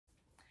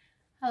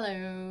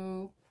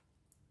Hello,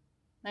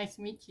 nice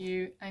to meet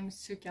you. I'm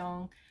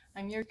Sukyung.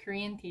 I'm your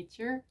Korean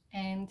teacher,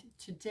 and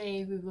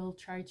today we will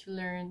try to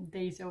learn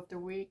days of the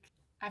week.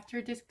 After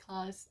this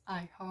class,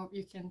 I hope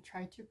you can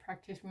try to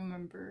practice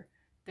remember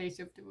days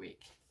of the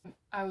week.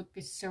 I would be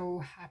so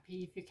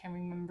happy if you can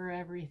remember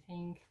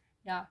everything.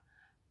 Yeah,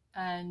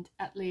 and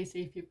at least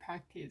if you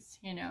practice,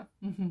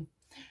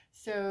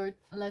 So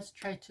let's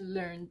try to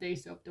learn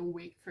days of the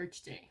week for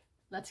today.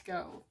 Let's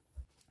go.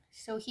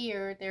 So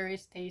here there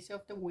is days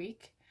of the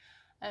week,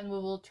 and we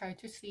will try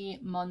to see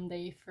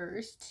Monday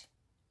first.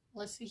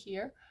 Let's see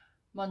here,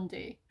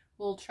 Monday.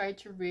 We'll try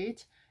to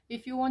read.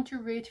 If you want to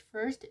read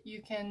first,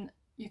 you can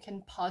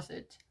pause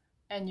it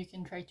and you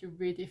can try to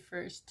read it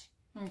first.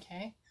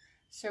 Okay.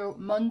 So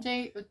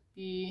Monday would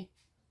be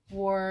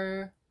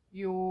월요일.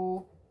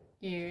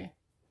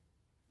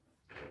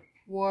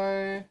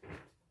 월요일.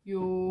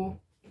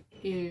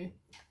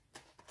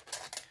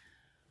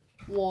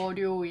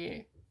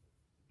 월요일.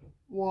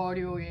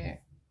 월요일.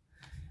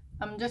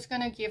 I'm just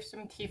gonna give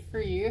some tip for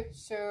you.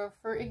 So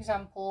for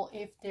example,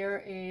 if there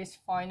is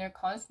final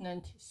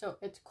consonant, so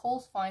it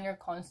calls final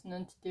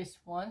consonant, this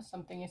one,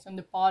 something is on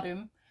the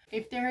bottom.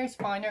 If there is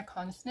final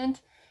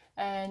consonant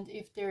and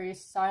if there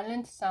is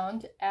silent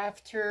sound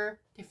after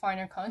the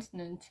final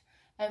consonant,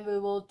 and we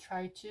will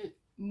try to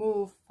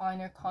move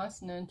final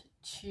consonant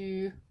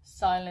to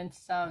silent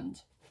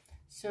sound.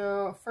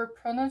 So for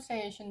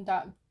pronunciation,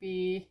 that would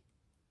be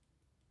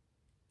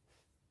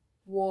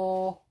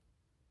월요일.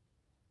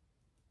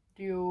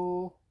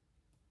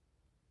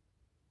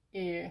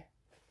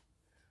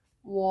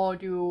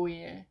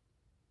 월요일.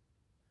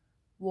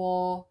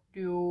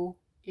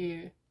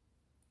 월요일.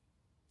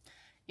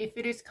 If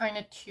it is kind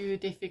of too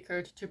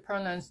difficult to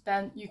pronounce,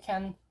 then you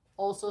can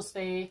also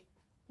say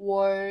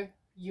월요일,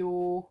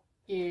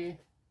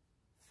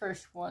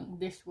 first one,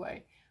 this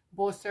way.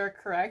 Both are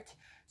correct,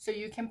 so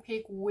you can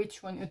pick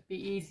which one would be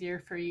easier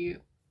for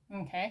you.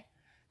 Okay,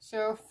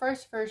 so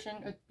first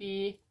version would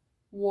be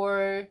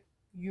월요일.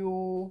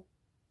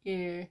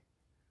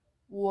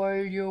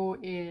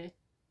 월요일.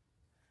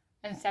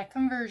 And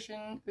second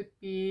version would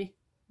be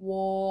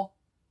월요일.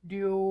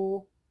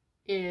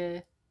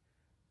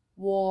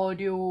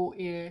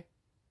 월요일.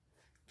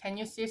 Can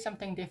you see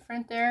something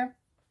different there?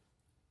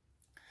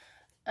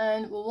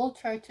 And we will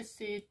try to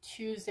see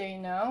Tuesday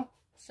now.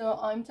 So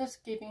I'm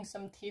just giving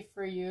some tip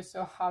for you,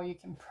 so how you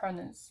can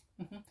pronounce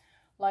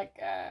like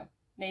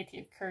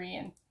native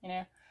Korean,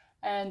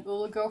 And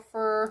we'll go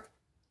for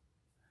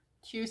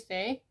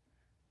Tuesday.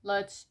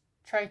 Let's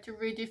try to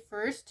read it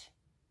first.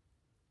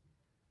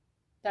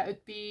 That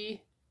would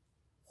be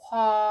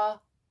화요일.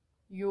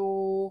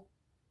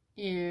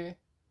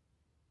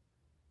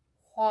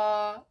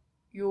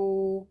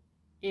 화요일.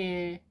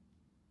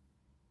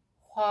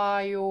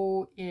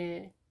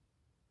 화요일.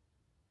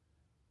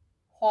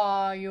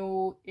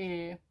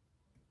 화요일.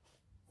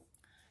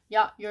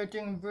 Yeah, you're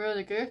doing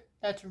really good.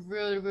 That's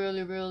really,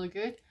 really, really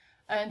good.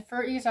 And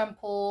for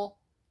example,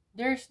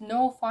 there's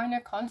no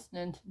final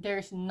consonant.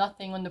 There's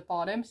nothing on the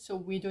bottom, so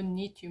we don't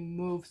need to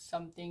move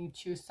something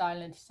to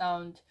silent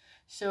sound.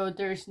 So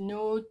there's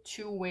no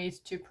two ways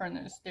to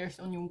pronounce. There's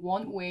only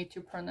one way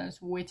to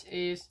pronounce, which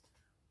is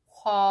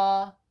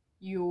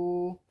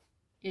화요일.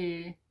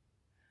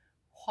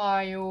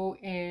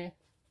 화요일.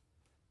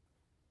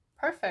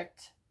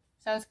 Perfect.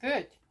 Sounds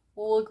good.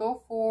 We'll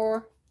go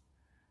for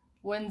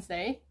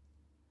Wednesday.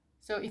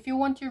 So if you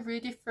want to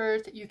read it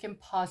first, you can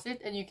pause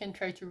it and you can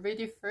try to read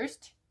it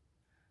first.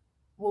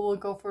 We will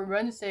go for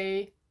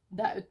Wednesday.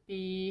 That would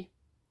be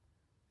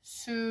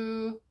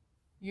수요일.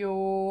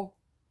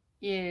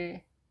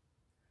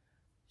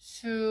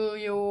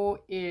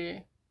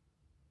 수요일.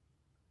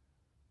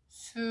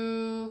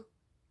 수요일.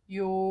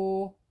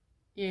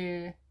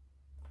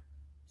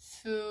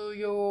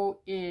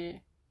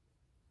 수요일.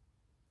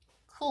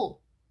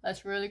 Cool.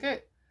 That's really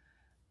good.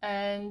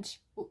 And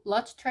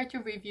let's try to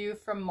review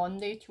from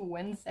Monday to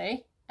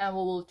Wednesday, and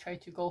we will try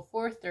to go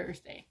for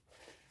Thursday.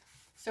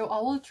 So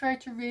I will try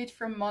to read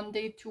from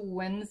Monday to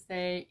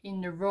Wednesday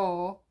in a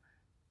row,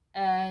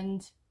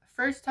 and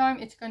first time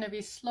it's going to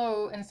be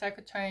slow and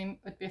second time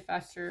would be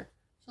faster.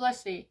 So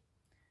let's see.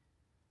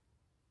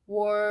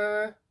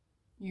 월요일.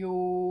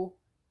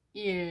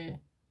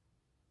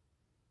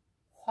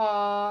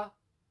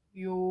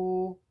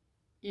 화요일.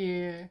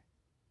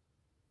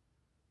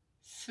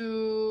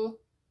 수요일.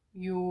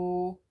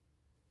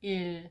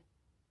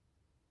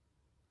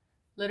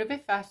 Little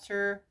bit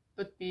faster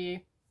would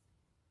be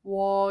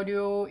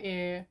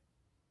월요일.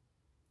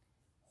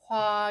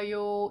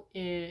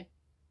 화요일.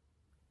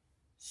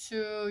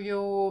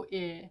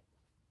 수요일.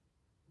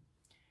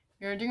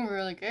 You're doing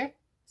really good.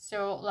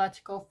 So let's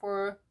go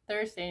for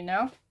Thursday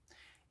now.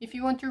 If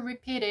you want to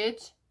repeat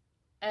it,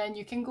 and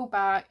you can go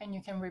back and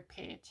you can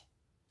repeat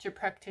to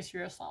practice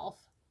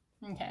yourself.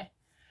 Okay.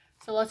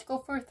 So let's go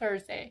for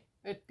Thursday.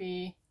 It'd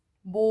be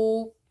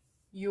목요일.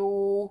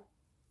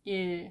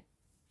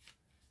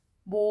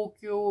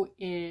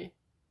 목요일.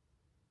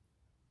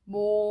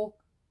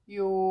 목요일.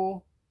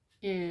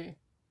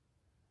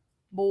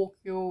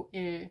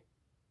 목요일.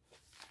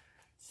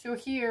 So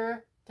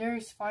here there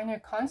is final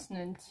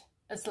consonant.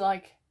 It's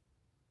like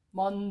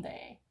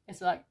Monday.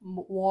 It's like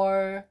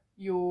월,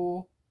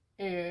 요,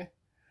 일.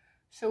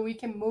 So we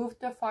can move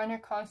the final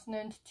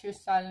consonant to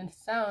silent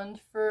sound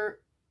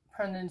for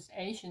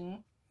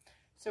pronunciation.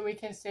 So we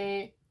can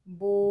say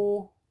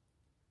모,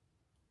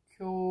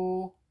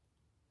 교,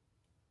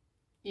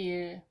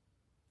 일.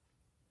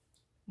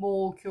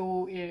 모,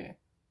 교, 일.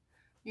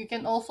 You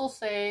can also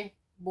say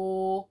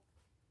모,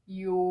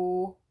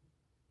 요,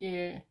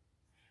 일.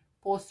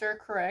 Both are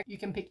correct. You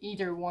can pick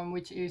either one,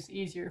 which is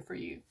easier for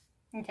you.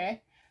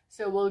 Okay,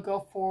 so we'll go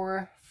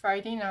for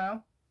Friday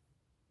now.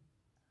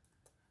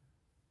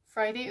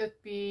 Friday would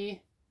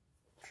be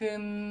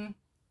금,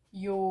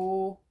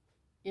 요,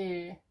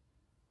 일.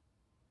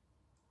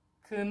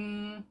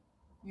 금,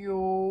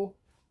 요,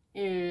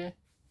 일.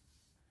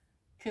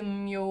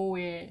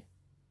 금요일.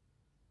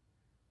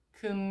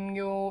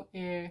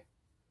 금요일.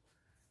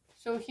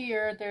 So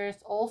here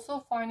there's also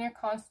final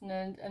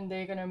consonant and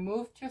they're gonna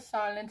move to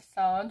silent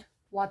sound.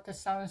 What the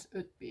sounds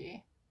would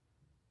be.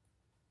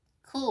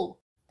 Cool.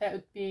 That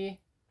would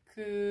be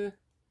그,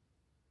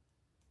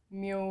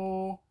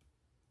 묘,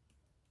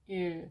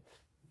 일.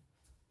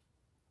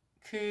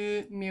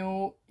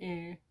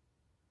 금요일.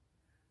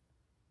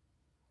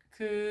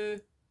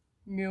 금요일.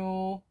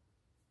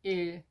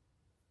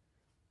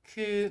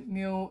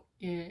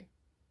 금요일.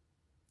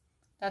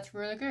 That's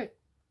really good.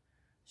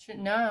 So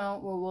now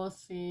we will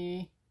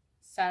see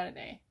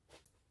Saturday.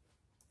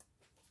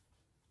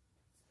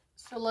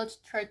 So let's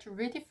try to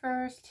read it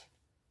first.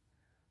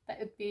 That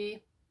would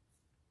be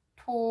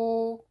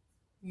토요일.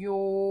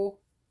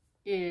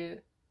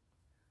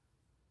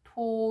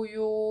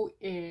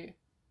 토요일.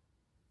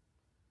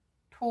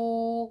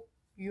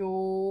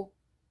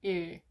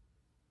 토요일.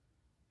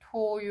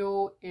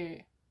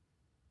 토요일.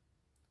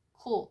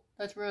 Cool.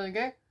 That's really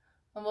good.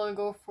 And we'll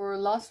go for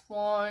last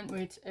one,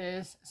 which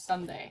is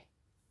Sunday.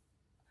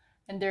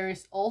 And there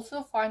is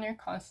also final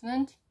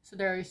consonant, so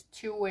there is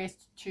two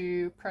ways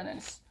to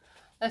pronounce.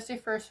 Let's say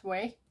first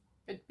way,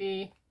 it'd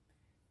be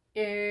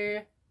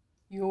일,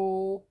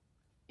 요,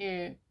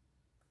 일.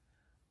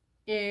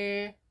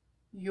 일,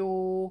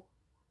 요,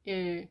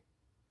 일.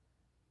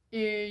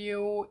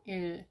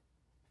 일요일.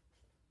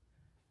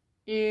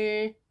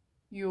 일요일.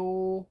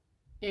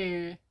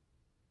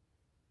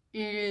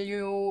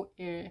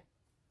 일요일.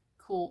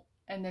 Cool.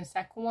 And then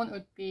second one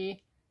would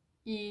be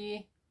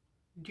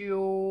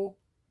일요일.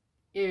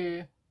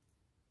 일요일.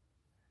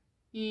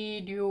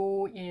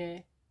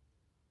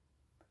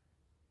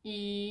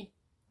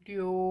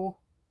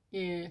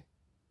 일요일.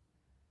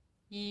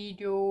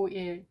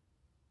 일요일.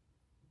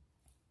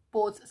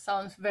 Both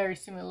sounds very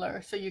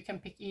similar, so you can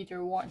pick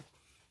either one.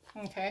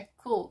 Okay,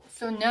 cool.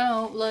 So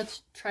now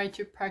let's try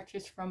to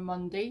practice from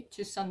Monday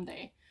to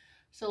Sunday.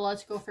 So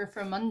let's go for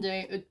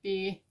Monday. It would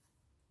be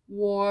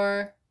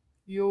월요일.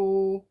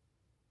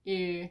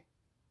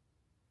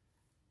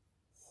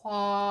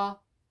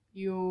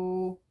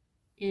 화요일.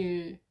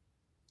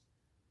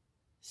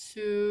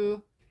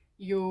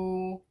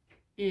 수요일.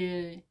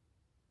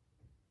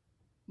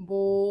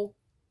 목요일.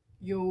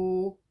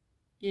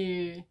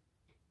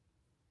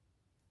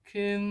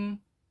 금요일.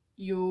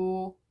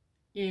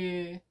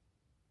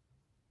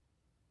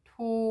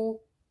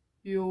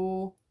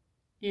 토요일.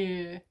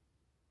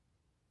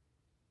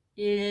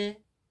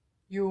 일요일.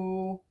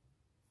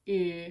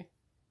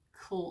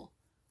 Cool.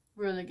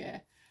 Really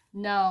good.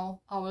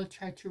 Now I will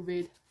try to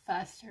read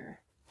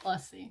faster.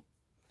 Let's see.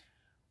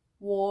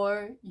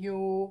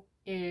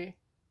 월요일.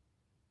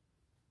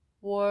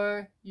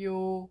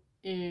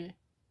 월요일.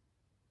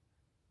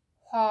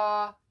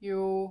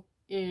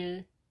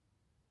 화요일.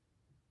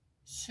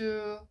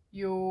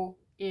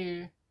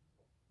 수요일.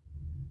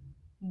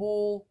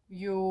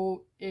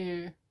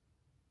 목요일.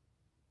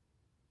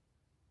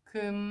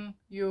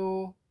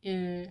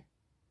 금요일.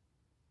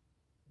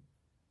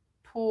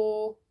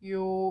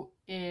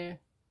 토요일.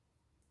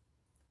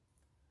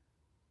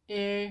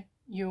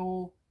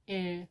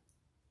 일요일.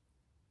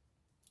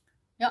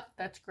 Yeah,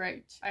 that's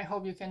great. I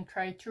hope you can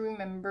try to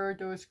remember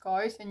those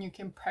guys and you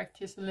can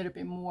practice a little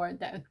bit more.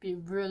 That would be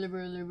really,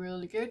 really,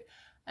 really good.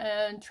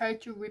 And try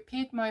to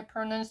repeat my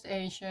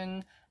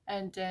pronunciation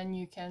and then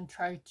you can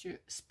try to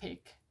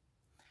speak.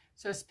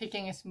 So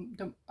speaking is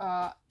the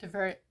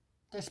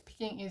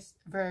speaking is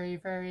very,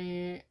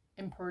 very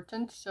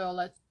important. So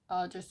let's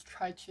just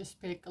try to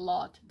speak a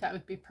lot. That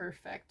would be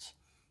perfect.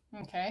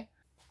 Okay.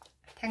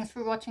 Thanks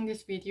for watching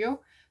this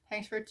video.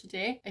 Thanks for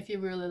today. If you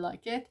really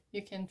like it,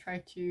 you can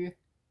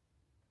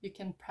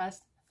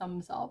press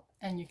thumbs up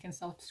and you can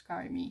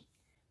subscribe me.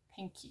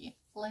 Thank you.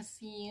 Let's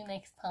see you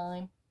next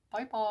time.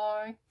 Bye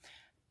bye.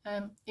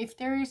 If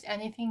there is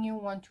anything you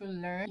want to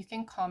learn, you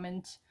can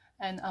comment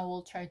and I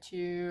will try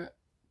to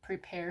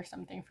prepare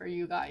something for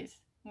you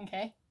guys.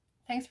 Okay?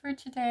 Thanks for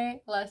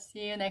today. Let's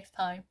see you next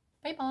time.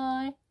 Bye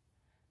bye.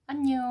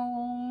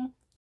 안녕.